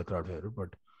DeJounte is a crowd favorite, but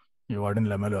you got in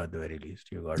LaMelo at the very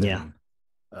least. You got in,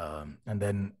 and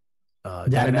then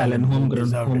Jarrett Allen, home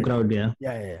crowd,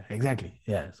 exactly.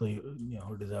 Yeah, so you know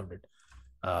who deserved it.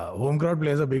 Home crowd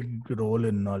plays a big role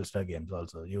in All-Star games.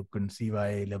 Also, you can see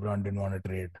why LeBron didn't want to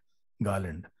trade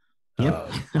Garland.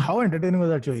 How entertaining was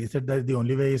that show? He said that the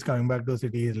only way he's coming back to a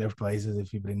city he's left twice is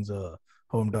if he brings a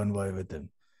hometown boy with him.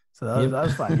 So that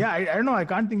was fun. I don't know. I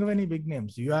can't think of any big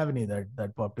names. Do you have any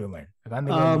that popped to your mind? I can't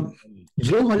think of any.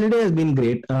 Joe Holiday has been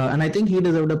great. And I think he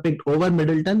deserved a pick over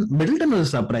Middleton. Middleton was a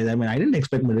surprise. I mean, I didn't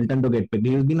expect Middleton to get picked.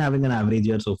 He's been having an average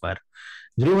year so far.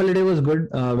 Drew Holiday was good.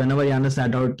 Whenever Giannis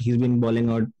sat out, he's been balling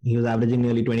out. He was averaging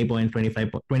nearly 20 points,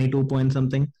 22 points,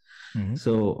 something.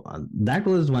 So that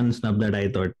was one snub that I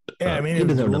thought Yeah, I mean, he if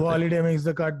deserved Drew a pick. Holiday makes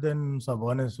the cut, then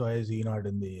Sabonis, why is he not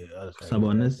in the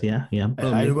Sabonis, yeah, Are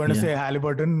probably, you going to yeah. say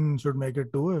Halliburton should make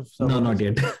it too? If No, Sabonis... not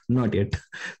yet. Not yet.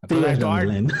 3 Because I years down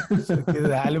the thought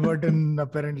line. Halliburton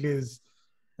apparently is...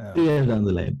 3 years down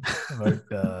the line. But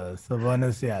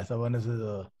Sabonis, yeah, Sabonis is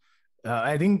a...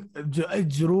 I think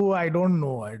Drew, I don't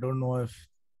know. I don't know if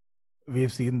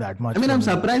we've seen that much. I mean, I'm from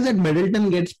him. surprised that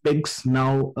Middleton gets picks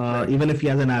now, even if he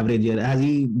has an average year. Has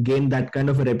he gained that kind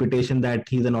of a reputation that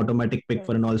he's an automatic pick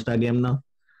for an All-Star game now?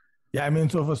 Yeah, I mean,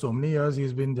 so for so many years,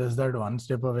 he's been just that one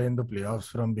step away in the playoffs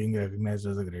from being recognized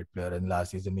as a great player. And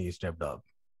last season, he stepped up.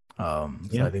 So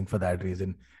I think for that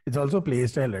reason, it's also play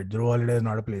style. Right? Drew Holiday is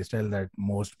not a play style that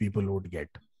most people would get.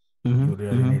 You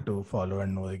really need to follow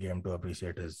and know the game to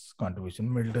appreciate his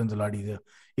contribution. Middleton's a lot easier.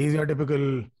 He's your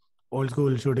typical old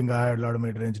school shooting guard, a lot of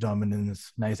mid-range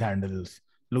dominance, nice handles,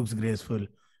 looks graceful.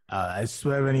 I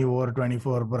swear when he wore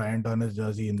 24 Bryant on his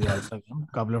jersey in the All-Star game,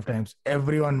 a couple of times,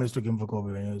 everyone mistook him for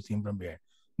Kobe when you see him from behind.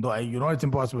 Though it's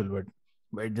impossible,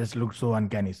 but it just looked so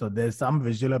uncanny. So there's some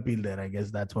visual appeal there. I guess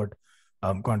that's what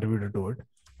contributed to it.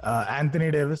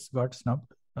 Anthony Davis got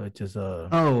snubbed, which is a...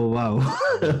 Oh, wow.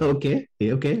 Okay.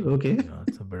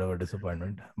 It's a bit of a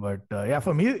disappointment. But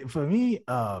for me,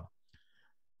 I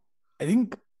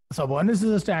think Sabonis is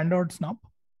a standout snub.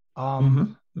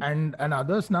 And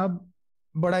another snub,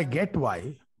 but I get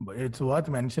why. But it's worth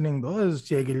mentioning though is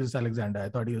Shai Gilgeous-Alexander. I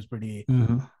thought he was pretty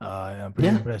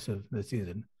impressive this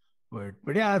season. But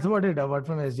yeah, that's about it. Apart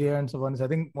from SGA and Sabonis, I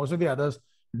think most of the others,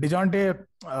 DeJounte,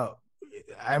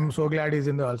 I'm so glad he's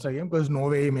in the All-Star game because no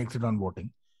way he makes it on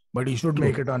voting. But he should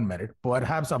make it on merit,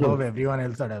 perhaps above everyone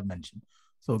else that I've mentioned.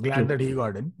 So glad that he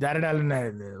got in. Jared Allen,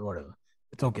 whatever.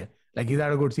 It's okay. Like he's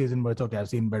had a good season, but it's okay. I've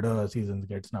seen better seasons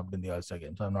get snubbed in the All-Star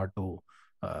game. So I'm not too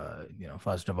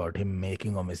fussed about him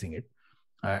making or missing it.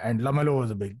 And LaMelo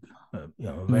was a big,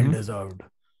 well-deserved.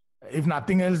 If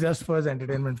nothing else, just for his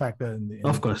entertainment factor in the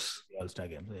All-Star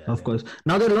game. So, of course.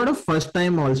 Now there are a lot of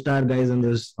first-time All-Star guys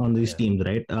on these teams,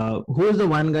 right? Who is the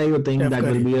one guy you think that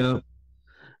will be a...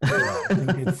 I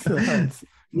think it's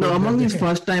no, among these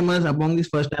first-timers,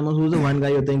 who's the one guy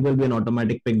you think will be an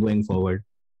automatic pick going forward?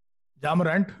 Ja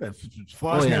Morant.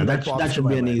 That should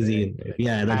be an easy.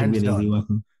 That should be an easy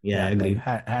one. Yeah, I agree.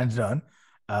 Hands down.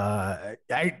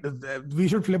 We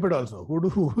should flip it also.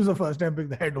 Who's the first-time pick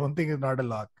that I don't think is not a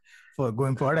lock for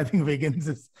going forward? I think Wiggins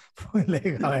is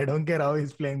like, I don't care how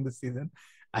he's playing this season.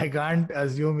 I can't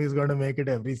assume he's going to make it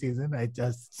every season. I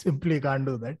just simply can't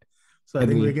do that. So I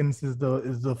think Wiggins is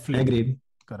the flip. Agreed.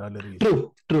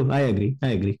 True. I agree.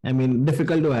 I mean,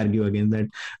 difficult to argue against that.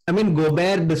 I mean,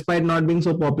 Gobert, despite not being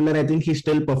so popular, I think he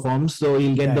still performs, so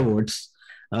he'll get the votes.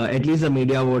 At least the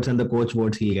media votes and the coach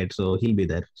votes he'll get, so he'll be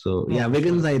there. So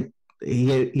Wiggins,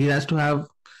 he has to have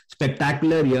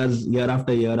spectacular years, year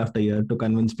after year after year, to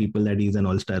convince people that he's an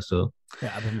all-star. So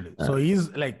yeah, absolutely. So he's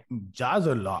like Ja's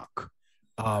a lock.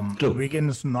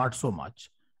 Wiggins not so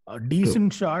much. A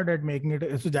decent shot at making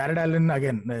it. So Jared Allen,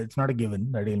 again, it's not a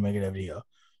given that he'll make it every year.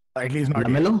 At least not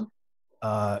LaMelo.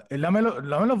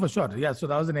 LaMelo for sure. Yeah. So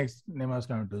that was the next name I was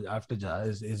coming to after Ja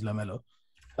is LaMelo.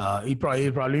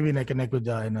 He'll probably be neck and neck with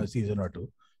Ja in a season or two.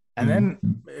 And then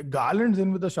Garland's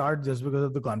in with a shot just because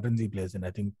of the conference he plays in.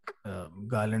 I think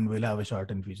Garland will have a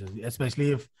shot in future,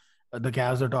 especially if the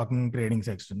Cavs are talking trading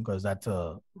Sexton, because that's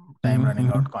a time running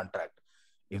out contract.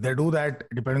 If they do that,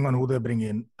 depending on who they bring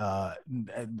in,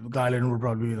 Garland would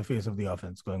probably be the face of the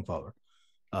offense going forward.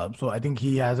 So I think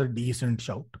he has a decent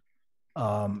shout.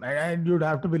 And you'd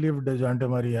have to believe DeJounte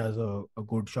Murray has a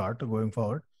good shot going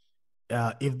forward.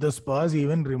 If the Spurs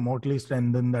even remotely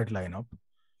strengthen that lineup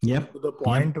to the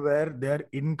point where they're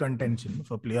in contention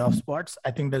for playoff spots,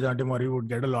 I think DeJounte Murray would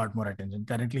get a lot more attention.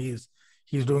 Currently,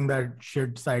 he's doing that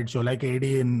shit sideshow like AD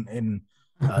in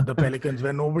the Pelicans,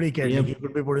 where nobody cared. Like, he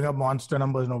could be putting up monster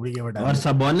numbers, nobody gave a damn. Or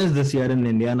Sabonis this year in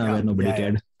Indiana, where nobody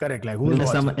cared. Correct. Like,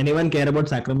 anyone care about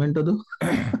Sacramento though?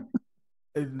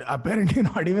 Apparently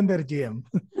not even their GM.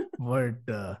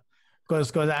 But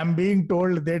because I'm being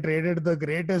told they traded the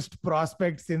greatest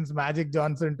prospect since Magic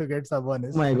Johnson to get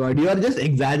Sabonis. Oh my God, you are just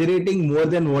exaggerating more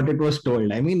than what it was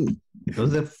told. I mean, it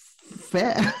was a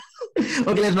fair...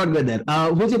 Okay, let's not go there.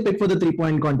 Who's your pick for the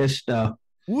 3-point contest?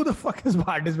 Who the fuck is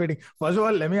participating? First of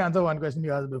all, let me answer one question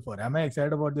you asked before. Am I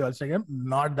excited about the All-Star game?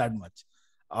 Not that much.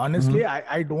 Honestly,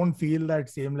 I don't feel that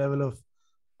same level of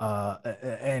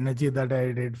energy that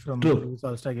I did from the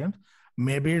All-Star games.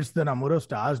 Maybe it's the number of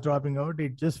stars dropping out.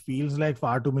 It just feels like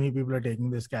far too many people are taking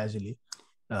this casually.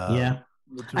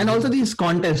 And also these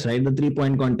contests, right? The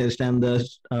 3-point contest and the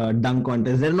dunk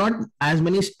contest. There are not as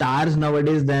many stars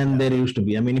nowadays than there used to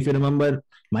be. I mean, if you remember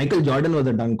Michael Jordan was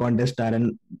a dunk contest star,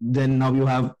 and then now you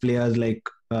have players like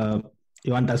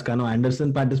Ivan Toscano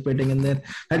Anderson participating in there.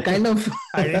 That kind of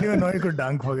I didn't even know he could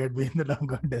dunk. Forget being the dunk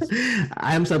contest.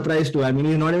 I am surprised too. I mean,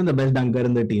 he's not even the best dunker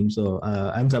in the team, so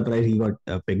I'm surprised he got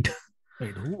picked.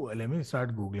 Wait, who? Let me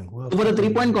start googling. For the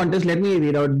 3-point contest, let me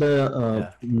read out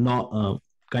the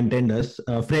contenders: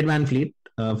 Fred VanVleet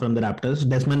from the Raptors,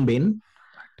 Desmond Bain,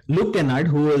 Luke Kennard,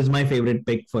 who is my favorite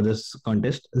pick for this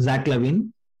contest, Zach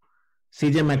LaVine,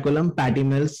 CJ McCollum, Patty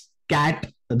Mills,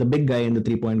 Cat, the big guy in the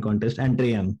 3-point contest, and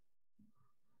Trae Young.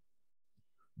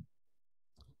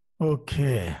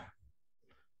 Okay.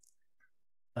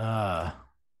 Yeah,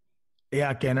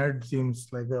 Kennard seems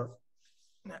like a.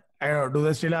 I don't know. Do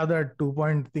they still have that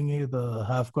 2-point thingy, the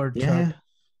half court shot?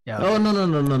 Yeah. Oh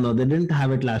no! They didn't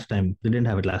have it last time. They didn't.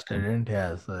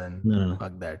 Yeah. So then, no.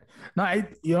 Fuck that. No,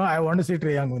 I want to see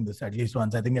Trae Young win this at least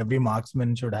once. I think every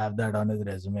marksman should have that on his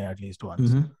resume at least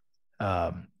once.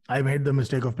 Mm-hmm. I made the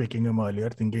mistake of picking him earlier,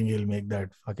 thinking he'll make that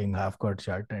fucking half court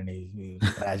shot, and he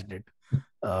trashed it.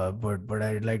 But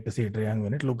I'd like to see Trae Young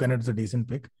win it. Luke Kennard's a decent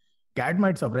pick. Cat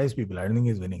might surprise people. I don't think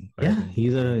he's winning. Yeah,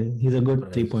 he's a good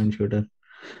 3-point shooter.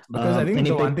 Because I think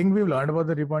the one thing we've learned about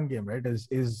the 3-point game, right,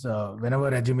 is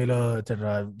whenever Reggie Miller,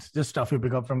 etc., just stuff you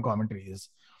pick up from commentary is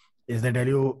they tell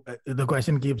you the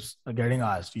question keeps getting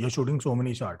asked. You're shooting so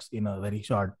many shots in a very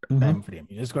short time frame.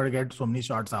 You just got to get so many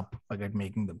shots up, forget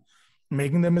making them.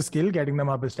 Making them is skill, getting them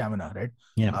up is stamina, right?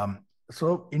 Yeah.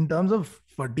 So in terms of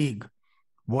fatigue,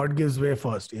 what gives way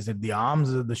first? Is it the arms,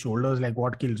 is it the shoulders? Like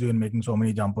what kills you in making so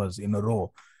many jumpers in a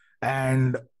row?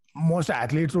 And most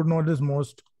athletes would know this,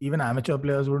 most even amateur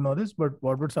players would know this, but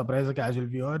what would surprise a casual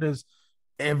viewer is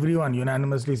everyone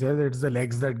unanimously says it's the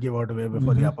legs that give out away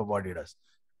before the upper body does.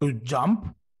 To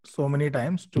jump so many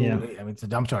times, I mean, it's a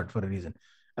jump shot for a reason,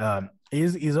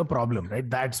 is a problem, right?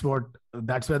 That's where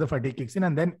the fatigue kicks in.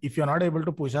 And then if you're not able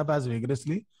to push up as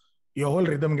vigorously, your whole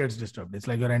rhythm gets disturbed. It's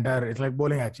like it's like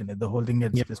bowling action. The whole thing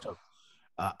gets disturbed.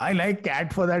 I like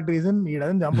Cat for that reason. He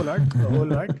doesn't jump a whole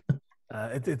lot.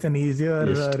 It's an easier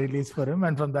release for him,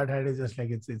 and from that height, it's just like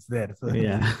it's there. So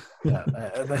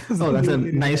that's a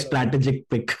nice strategic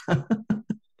pick.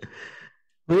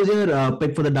 Who's your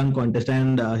pick for the dunk contest?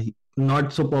 And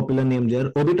not so popular name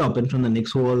there, Obi Toppin from the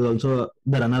Knicks, who was also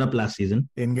the runner-up last season.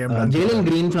 In-game Jalen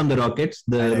Green from the Rockets,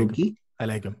 the rookie. I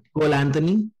like him. Cole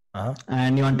Anthony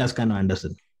and Ivan Toscano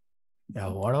Anderson. Yeah,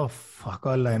 what a fuck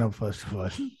all lineup first of all.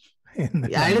 I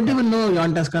didn't even know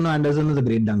Ivan Toscano Anderson is a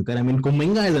great dunker. I mean,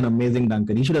 Kuminga is an amazing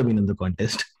dunker. He should have been in the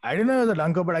contest. I didn't know he was a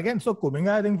dunker, but again, so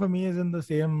Kuminga, I think for me is in the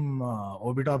same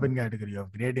Obi Toppin category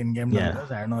of great in-game dunkers.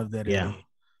 I don't know if they're really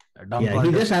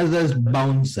he just has this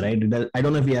bounce, right? I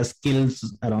don't know if he has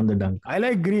skills around the dunk. I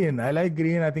like Green. I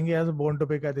think he has a bone to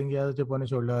pick. I think he has a chip on his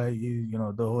shoulder.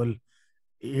 The whole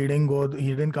he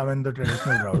didn't come in the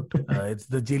traditional route. It's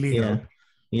the G League route.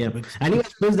 Yeah, and he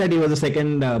was pissed that he was the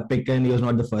second pick and he was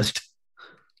not the first.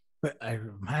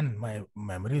 My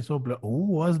memory is so blurred.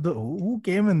 Who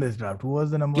came in this draft? Who was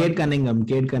the number? Cade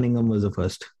Cunningham was the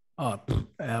first. Oh,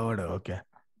 whatever. Okay,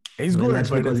 he's good. That's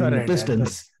because it's in the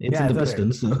Pistons. It's in the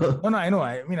Pistons. Right. So. No, I know.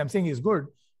 I mean, I'm saying he's good,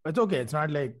 but it's okay. It's not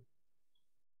like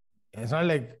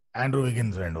Andrew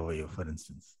Wiggins went over you, for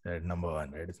instance, at number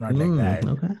 1, right? It's not like that.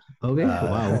 Okay.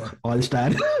 Wow.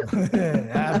 All-star.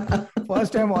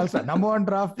 First time All-star. Number 1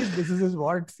 draft pick. This is his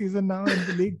what season now in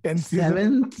the league? 10th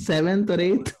season? 7th or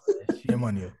 8th. Shame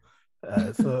on you.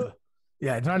 So,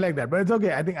 yeah, it's not like that. But it's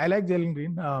okay. I think I like Jalen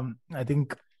Green. I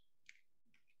think,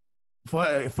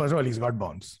 first of all, he's got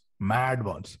bounce. Mad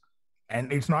bounce.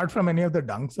 And it's not from any of the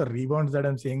dunks or rebounds that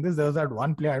I'm saying this. There was that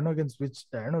one play, I don't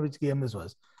know which game this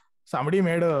was. Somebody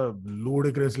made a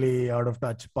ludicrously out of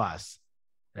touch pass.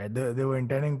 Right? They were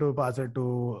intending to pass it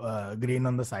to Green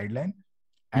on the sideline,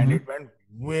 and it went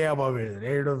way above it.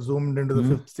 Right? It have zoomed into the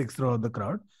 5th, 6th row of the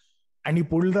crowd, and he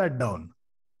pulled that down.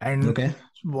 And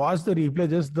watch the replay,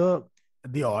 just the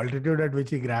altitude at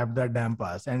which he grabbed that damn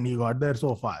pass, and he got there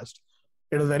so fast.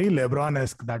 It was very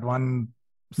LeBron-esque, that one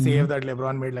save that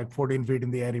LeBron made like 14 feet in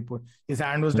the air. His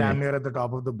hand was damn near at the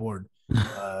top of the board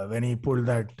when he pulled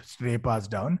that stray pass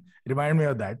down. Remind me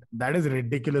of that. That is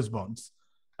ridiculous bounce.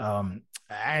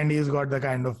 And he's got the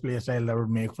kind of play style that would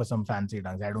make for some fancy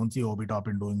dunks. I don't see Obi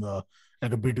Toppin doing a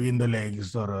between the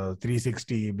legs or a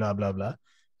 360, blah, blah, blah.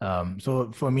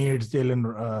 So for me, it's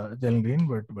Jalen Green,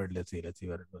 but let's see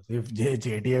where it goes. If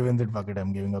JTA wins it, fuck it,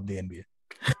 I'm giving up the NBA.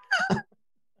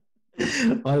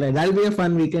 All right, that'll be a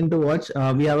fun weekend to watch.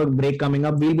 We have a break coming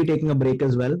up. We'll be taking a break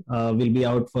as well. We'll be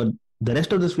out for the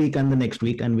rest of this week and the next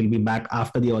week, and we'll be back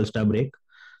after the All-Star break.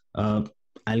 I'll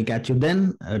catch you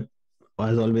then.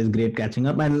 As always, great catching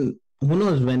up. And who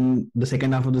knows when the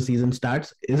second half of the season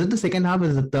starts? Is it the second half?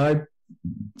 Is the third?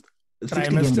 60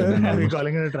 games are Trimester? done Are we almost.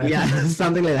 calling it a trimester? Yeah,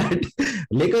 something like that.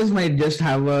 Lakers might just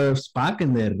have a spark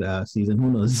in their season.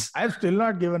 Who knows? I've still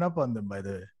not given up on them, by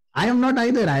the way. I am not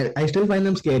either. I still find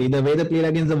them scary. The way they played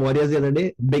against the Warriors the other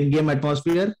day, big game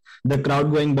atmosphere, the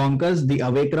crowd going bonkers, the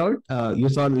away crowd. You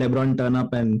saw LeBron turn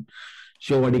up and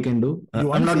show what he can do.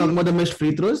 I'm not talking about the missed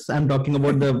free throws. I'm talking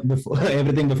about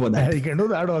everything before that. He can do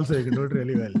that also. He can do it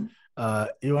really well.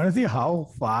 You want to see how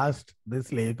fast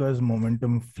this Lakers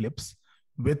momentum flips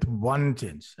with one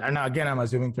change. And again, I'm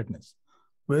assuming fitness.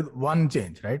 With one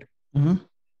change, right? Mm-hmm.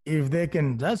 If they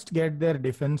can just get their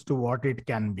defense to what it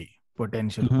can be,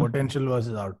 potential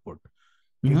versus output.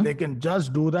 If they can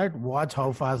just do that, watch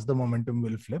how fast the momentum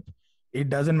will flip. It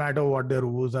doesn't matter what their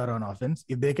rules are on offense.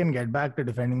 If they can get back to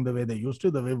defending the way they used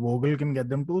to, the way Vogel can get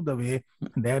them to, the way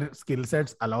their skill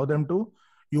sets allow them to,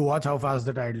 you watch how fast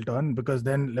the tide will turn, because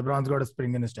then LeBron's got a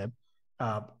spring in his step.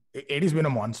 AD's been a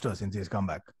monster since he's come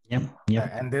back. Yeah.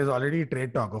 And there's already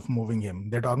trade talk of moving him.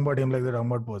 They're talking about him like they're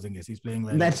talking about Porzingis. He's playing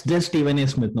well. That's just Stephen A.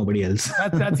 Smith, nobody else.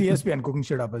 That's ESPN cooking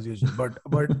shit up as usual.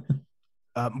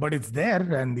 But it's there,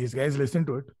 and these guys listen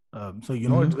to it. So you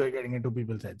know it's getting into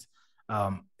people's heads.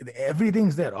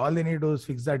 Everything's there. All they need to do is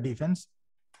fix that defense.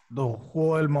 The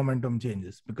whole momentum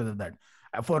changes because of that.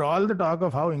 For all the talk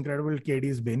of how incredible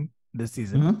KD's been this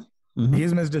season,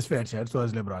 he's missed his fair share, so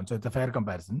has LeBron. So it's a fair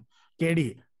comparison.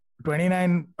 KD,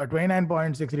 29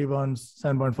 points, 6 rebounds,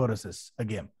 7.4 assists a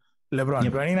game. LeBron,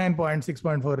 29 points,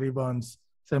 6.4 rebounds,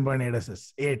 7.8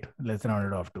 assists. 8, let's round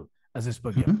it off to assists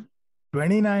per game.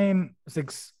 29,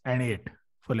 6, and 8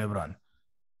 for LeBron.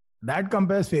 That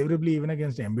compares favorably even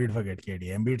against Embiid. Forget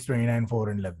KD. Embiid's 29, 4,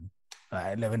 and 11.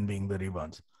 11 being the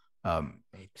rebounds.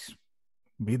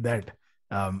 Beat that.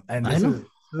 And this is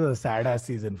a sad-ass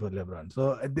season for LeBron.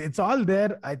 So it's all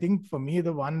there. I think for me,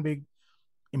 the one big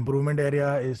improvement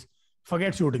area is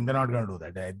forget shooting. They're not going to do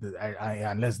that.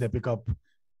 Unless they pick up,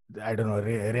 I don't know,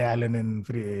 Ray Allen in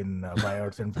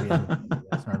buyouts and free.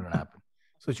 That's not going to happen.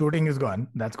 So shooting is gone.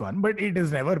 That's gone. But it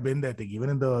has never been their thing. Even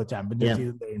in the championship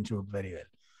season, they didn't shoot very well.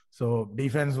 So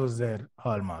defense was their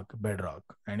hallmark, bedrock.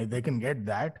 And if they can get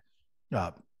that,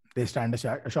 they stand a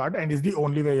shot. And it's the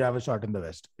only way you have a shot in the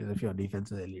West is if your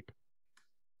defense is elite.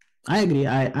 I agree.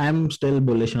 I'm still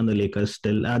bullish on the Lakers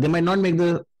still. They might not make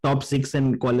the top 6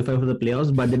 and qualify for the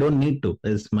playoffs, but they don't need to,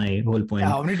 is my whole point.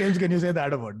 How many times can you say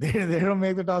that about? They don't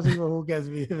make the top 6, but who cares?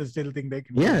 We still think they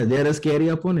can. Yeah, they're a scary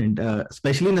opponent,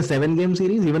 especially in a 7-game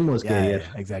series, even more scarier.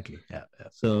 Yeah, exactly. Yeah.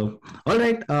 So, all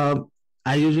right.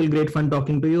 As usual, great fun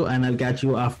talking to you, and I'll catch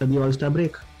you after the All-Star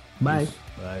break. Bye.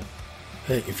 Bye.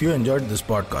 Hey, if you enjoyed this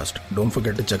podcast, don't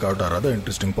forget to check out our other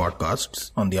interesting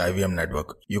podcasts on the IVM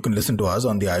network. You can listen to us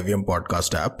on the IVM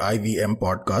podcast app,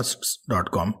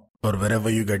 ivmpodcasts.com, or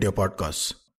wherever you get your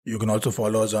podcasts. You can also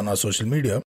follow us on our social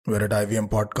media. We're at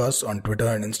IVM Podcasts on Twitter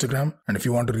and Instagram. And if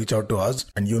you want to reach out to us,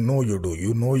 and you know you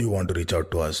want to reach out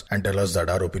to us and tell us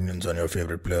that our opinions on your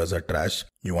favorite players are trash.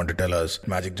 You want to tell us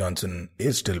Magic Johnson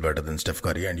is still better than Steph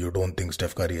Curry and you don't think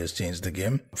Steph Curry has changed the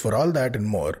game. For all that and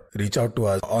more, reach out to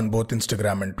us on both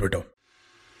Instagram and Twitter.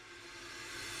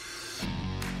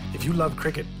 If you love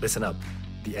cricket, listen up.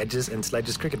 The Edges and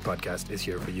Sledges Cricket Podcast is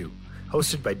here for you.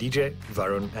 Hosted by DJ,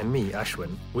 Varun, and me,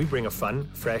 Ashwin, we bring a fun,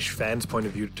 fresh fan's point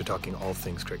of view to talking all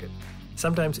things cricket.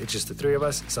 Sometimes it's just the three of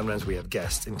us, sometimes we have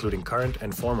guests, including current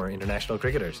and former international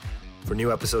cricketers. For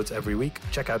new episodes every week,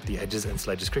 check out the Edges and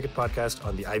Sledges Cricket Podcast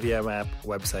on the IVM app,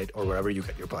 website, or wherever you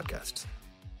get your podcasts.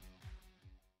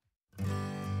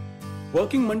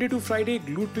 Working Monday to Friday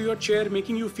glued to your chair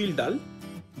making you feel dull?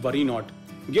 Worry not.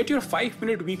 Get your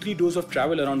 5-minute weekly dose of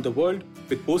travel around the world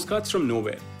with postcards from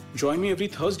nowhere. Join me every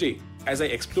Thursday as I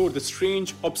explore the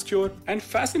strange, obscure, and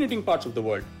fascinating parts of the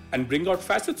world and bring out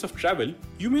facets of travel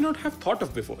you may not have thought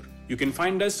of before. You can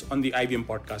find us on the IVM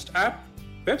Podcast app,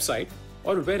 website,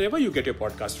 or wherever you get your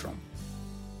podcast from.